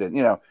yet. And,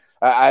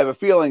 I have a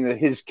feeling that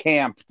his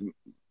camp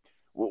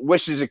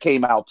wishes it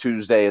came out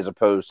Tuesday as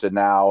opposed to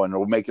now, and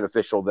we'll make it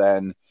official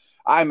then.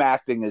 I'm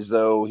acting as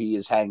though he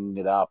is hanging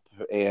it up.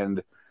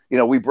 And,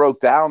 we broke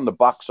down the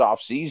Bucs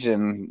off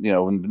season,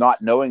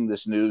 not knowing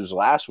this news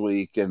last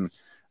week, and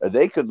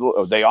they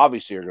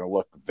obviously are going to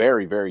look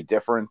very, very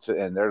different.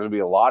 And there's going to be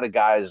a lot of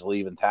guys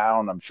leaving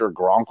town. I'm sure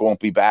Gronk won't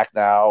be back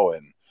now.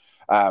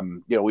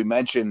 And, we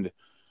mentioned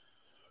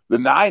the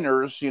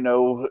Niners,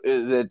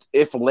 that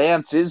if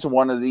Lance is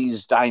one of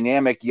these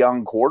dynamic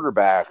young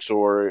quarterbacks,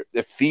 or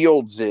if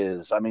Fields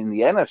is, I mean,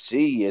 the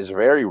NFC is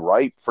very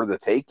ripe for the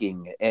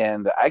taking.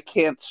 And I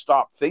can't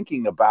stop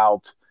thinking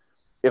about,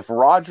 if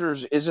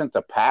Rodgers isn't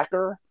the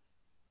Packer,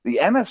 the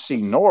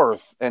NFC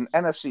North and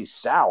NFC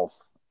South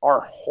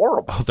are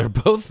horrible. Oh,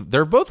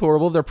 they're both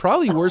horrible. They're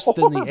probably worse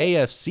than the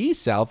AFC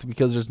South,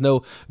 because there's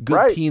no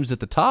good teams at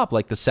the top.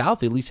 Like the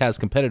South at least has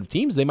competitive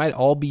teams. They might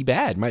all be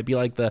bad. It might be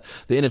like the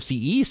NFC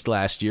East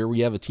last year, where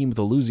you have a team with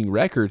a losing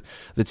record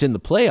that's in the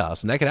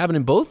playoffs, and that could happen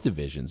in both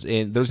divisions.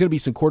 And there's going to be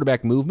some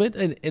quarterback movement,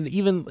 and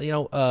even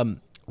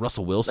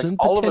Russell Wilson.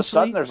 All of a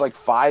sudden, there's like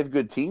 5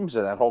 good teams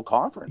in that whole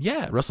conference.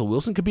 Yeah, Russell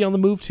Wilson could be on the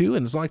move too,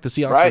 and it's not like the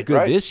Seahawks were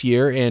good this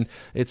year, and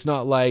it's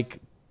not like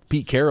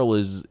Pete Carroll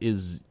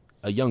is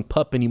a young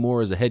pup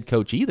anymore as a head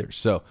coach either.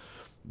 So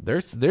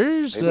there's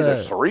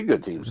 3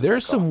 good teams.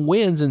 There's some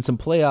wins and some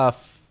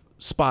playoff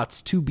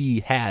spots to be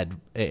had,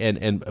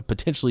 and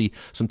potentially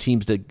some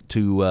teams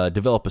to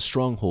develop a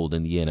stronghold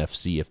in the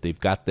NFC if they've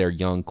got their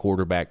young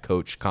quarterback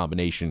coach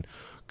combination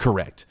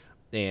correct.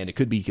 And it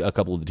could be a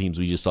couple of the teams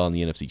we just saw in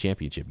the NFC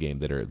Championship game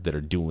that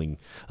are dueling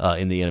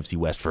in the NFC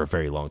West for a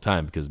very long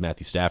time, because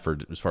Matthew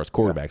Stafford, as far as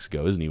quarterbacks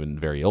go, isn't even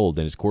very old,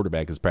 and his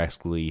quarterback is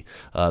practically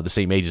the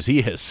same age as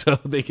he is. So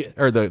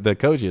the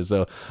coach is.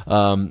 So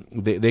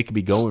they could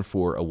be going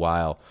for a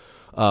while.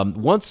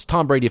 Once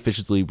Tom Brady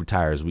officially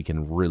retires, we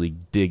can really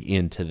dig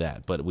into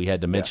that. But we had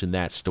to mention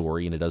that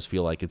story, and it does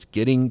feel like it's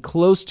getting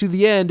close to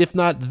the end, if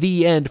not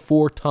the end,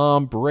 for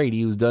Tom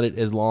Brady, who's done it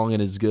as long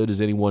and as good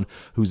as anyone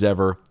who's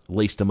ever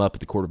laced him up at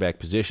the quarterback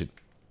position.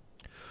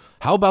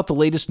 How about the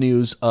latest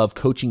news of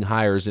coaching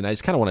hires? And I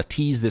just kind of want to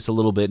tease this a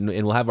little bit, and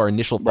we'll have our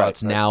initial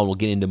thoughts now, and we'll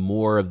get into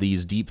more of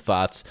these deep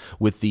thoughts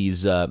with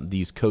these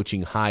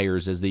coaching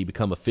hires as they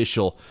become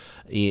official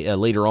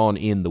later on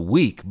in the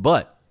week.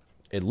 But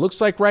it looks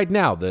like right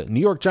now the New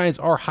York Giants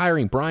are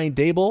hiring Brian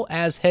Daboll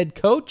as head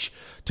coach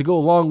to go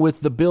along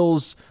with the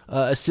Bills'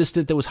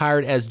 assistant that was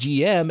hired as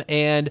GM,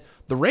 and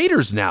the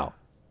Raiders now.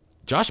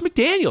 Josh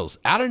McDaniels,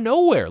 out of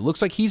nowhere.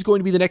 Looks like he's going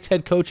to be the next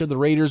head coach of the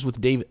Raiders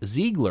with Dave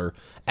Ziegler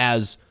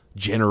as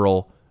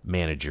general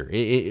manager.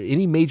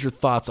 Any major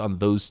thoughts on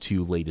those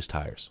 2 latest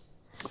hires?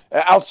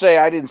 I'll say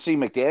I didn't see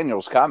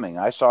McDaniels coming.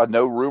 I saw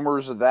no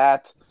rumors of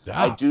that.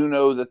 I do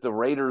know that the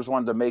Raiders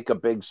wanted to make a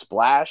big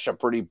splash, a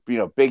pretty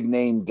big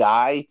name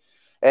guy.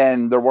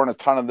 and there weren't a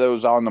ton of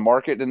those on the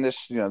market in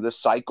this, this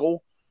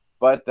cycle.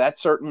 But that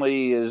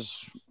certainly is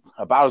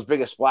about as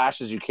big a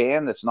splash as you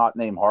can. That's not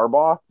named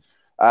Harbaugh.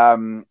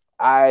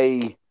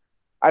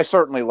 I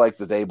certainly like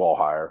the Daboll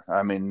hire.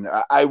 I mean,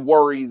 I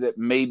worry that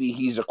maybe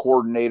he's a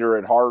coordinator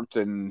at heart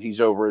and he's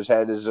over his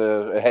head as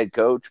a head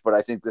coach, but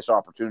I think this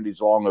opportunity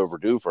is long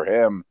overdue for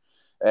him.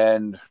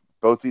 And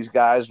both these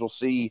guys will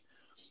see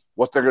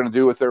what they're going to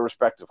do with their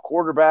respective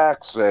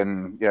quarterbacks.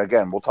 And,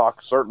 again, we'll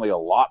talk certainly a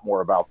lot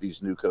more about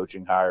these new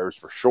coaching hires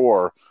for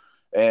sure.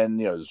 And,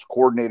 there's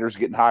coordinators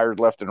getting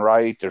hired left and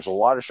right. There's a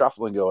lot of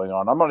shuffling going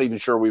on. I'm not even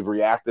sure we've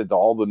reacted to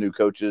all the new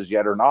coaches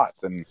yet or not.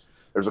 And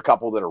there's a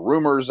couple that are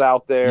rumors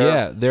out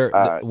there.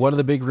 Yeah, one of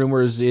the big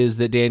rumors is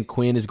that Dan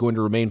Quinn is going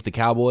to remain with the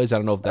Cowboys. I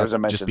don't know if that's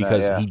just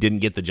because he didn't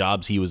get the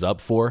jobs he was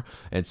up for,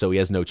 and so he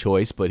has no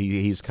choice, but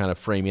he's kind of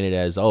framing it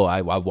as,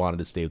 I wanted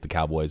to stay with the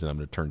Cowboys, and I'm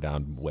going to turn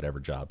down whatever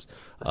jobs.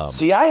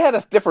 See, I had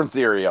a different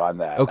theory on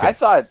that. Okay. I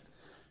thought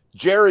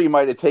Jerry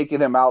might have taken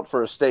him out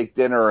for a steak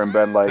dinner and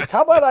been like,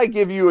 how about I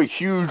give you a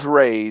huge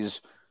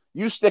raise?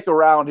 You stick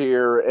around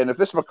here, and if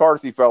this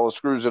McCarthy fella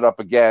screws it up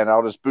again,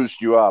 I'll just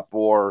boost you up,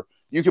 or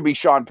you could be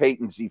Sean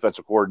Payton's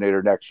defensive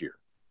coordinator next year.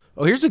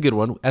 Oh, here's a good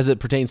one as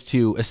it pertains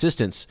to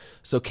assistants.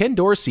 So Ken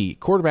Dorsey,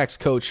 quarterbacks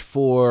coach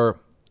for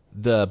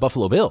the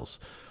Buffalo Bills.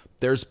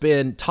 There's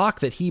been talk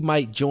that he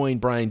might join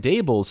Brian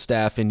Daboll's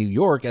staff in New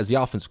York as the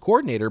offensive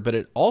coordinator, but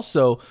it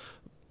also,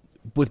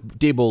 with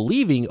Daboll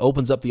leaving,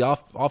 opens up the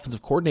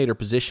offensive coordinator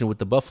position with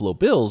the Buffalo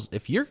Bills.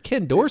 If you're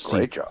Ken Dorsey,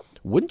 great job.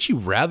 Wouldn't you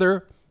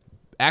rather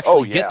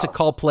actually get to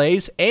call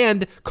plays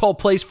and call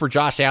plays for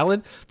Josh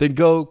Allen than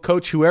go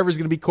coach whoever's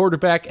going to be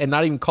quarterback and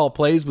not even call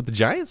plays with the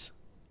Giants?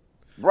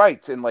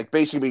 Right, and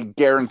basically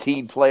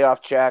guaranteed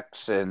playoff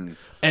checks and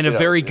a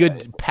very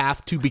good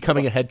path to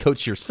becoming a head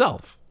coach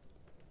yourself.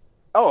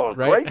 Oh,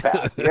 right? Great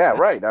path. Yeah,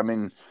 right. I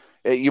mean,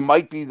 you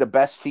might be the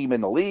best team in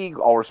the league.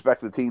 All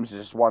respect to the teams that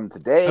just won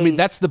today. I mean,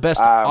 that's the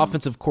best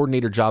offensive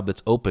coordinator job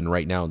that's open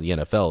right now in the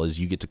NFL is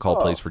you get to call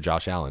plays for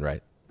Josh Allen,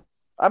 right?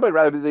 I might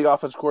rather be the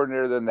offense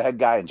coordinator than the head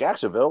guy in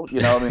Jacksonville.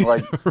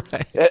 Right.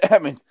 I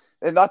mean,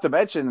 and not to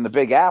mention in the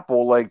Big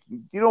Apple, what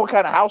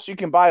kind of house you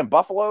can buy in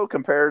Buffalo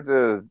compared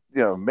to,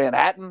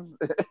 Manhattan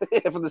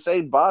for the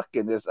same buck.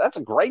 And that's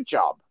a great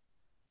job.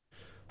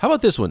 How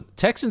about this one?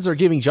 Texans are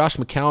giving Josh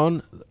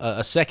McCown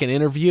a second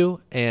interview,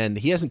 and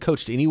he hasn't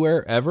coached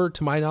anywhere ever,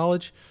 to my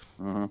knowledge.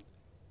 Mm-hmm.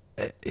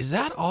 Is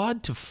that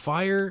odd to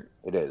fire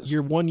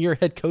your one-year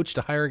head coach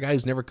to hire a guy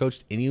who's never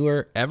coached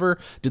anywhere ever?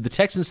 Did the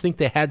Texans think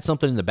they had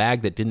something in the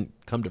bag that didn't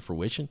come to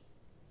fruition?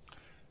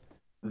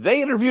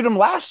 They interviewed him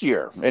last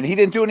year, and he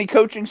didn't do any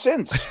coaching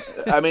since.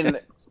 I mean,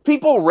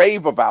 people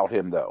rave about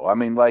him, though. I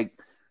mean,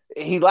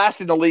 he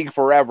lasted in the league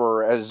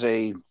forever as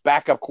a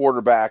backup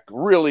quarterback,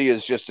 really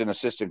is just an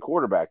assistant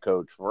quarterback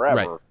coach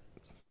forever. Right.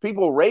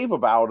 People rave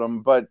about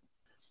him, but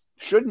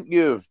shouldn't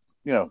you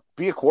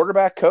be a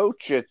quarterback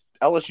coach at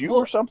LSU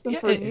or something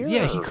for a year?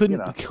 Yeah, he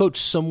couldn't coach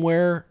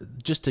somewhere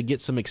just to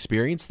get some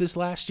experience this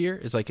last year.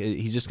 It's like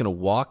he's just going to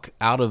walk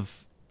out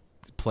of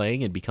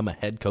playing and become a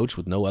head coach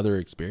with no other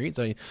experience.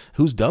 I mean,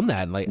 who's done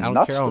that? And I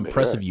don't care how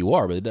impressive you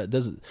are, but it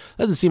doesn't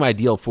seem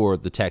ideal for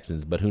the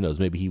Texans. But who knows?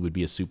 Maybe he would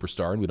be a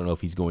superstar, and we don't know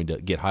if he's going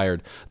to get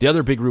hired. The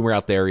other big rumor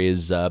out there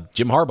is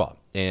Jim Harbaugh,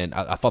 and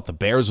I thought the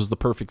Bears was the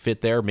perfect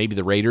fit there. Maybe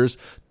the Raiders.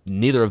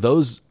 Neither of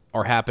those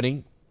are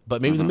happening.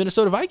 But maybe the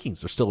Minnesota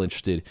Vikings are still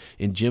interested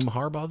in Jim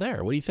Harbaugh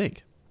there. What do you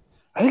think?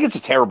 I think it's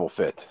a terrible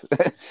fit.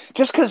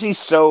 Just because he's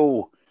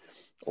so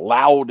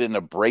loud and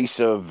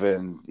abrasive.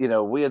 And,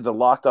 we had the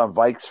Locked On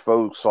Vikes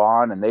folks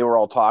on, and they were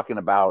all talking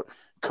about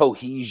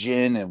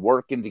cohesion and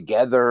working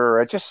together.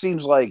 It just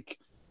seems like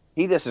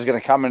he just is going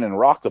to come in and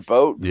rock the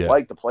boat and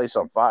light the place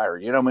on fire.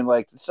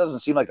 This doesn't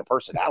seem like a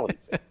personality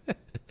fit.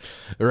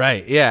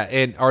 Right, yeah.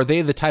 And are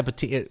they the type of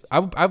team?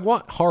 I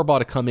want Harbaugh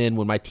to come in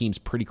when my team's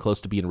pretty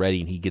close to being ready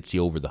and he gets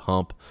you over the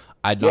hump.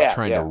 I'm not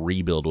trying to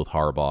rebuild with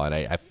Harbaugh. And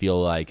I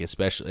feel like,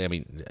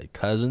 especially,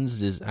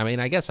 Cousins is,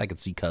 I guess I could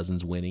see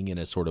Cousins winning in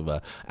a sort of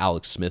a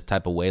Alex Smith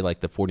type of way like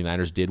the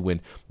 49ers did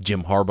when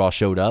Jim Harbaugh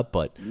showed up.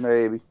 But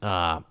maybe.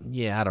 I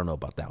don't know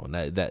about that one.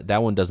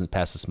 That one doesn't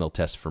pass the smell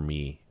test for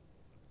me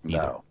either.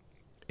 No.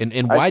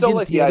 And why I still didn't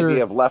like the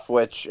idea of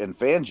Leftwich and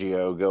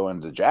Fangio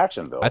going to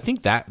Jacksonville. I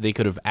think that they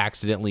could have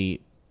accidentally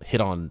hit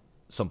on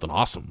something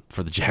awesome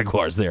for the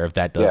Jaguars there if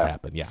that does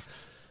happen. Yeah.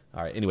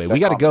 All right. Anyway, we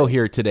got to go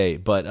here today,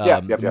 but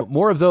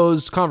more of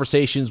those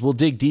conversations. We'll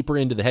dig deeper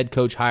into the head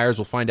coach hires.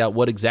 We'll find out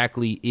what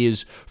exactly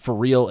is for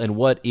real and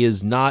what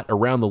is not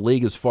around the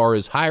league as far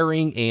as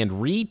hiring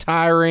and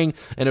retiring.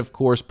 And, of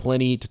course,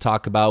 plenty to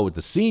talk about with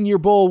the Senior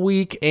Bowl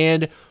week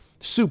and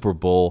Super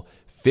Bowl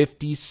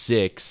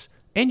 56.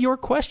 And your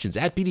questions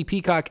at BD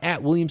Peacock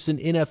at Williamson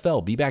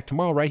NFL. Be back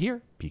tomorrow right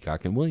here,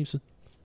 Peacock and Williamson.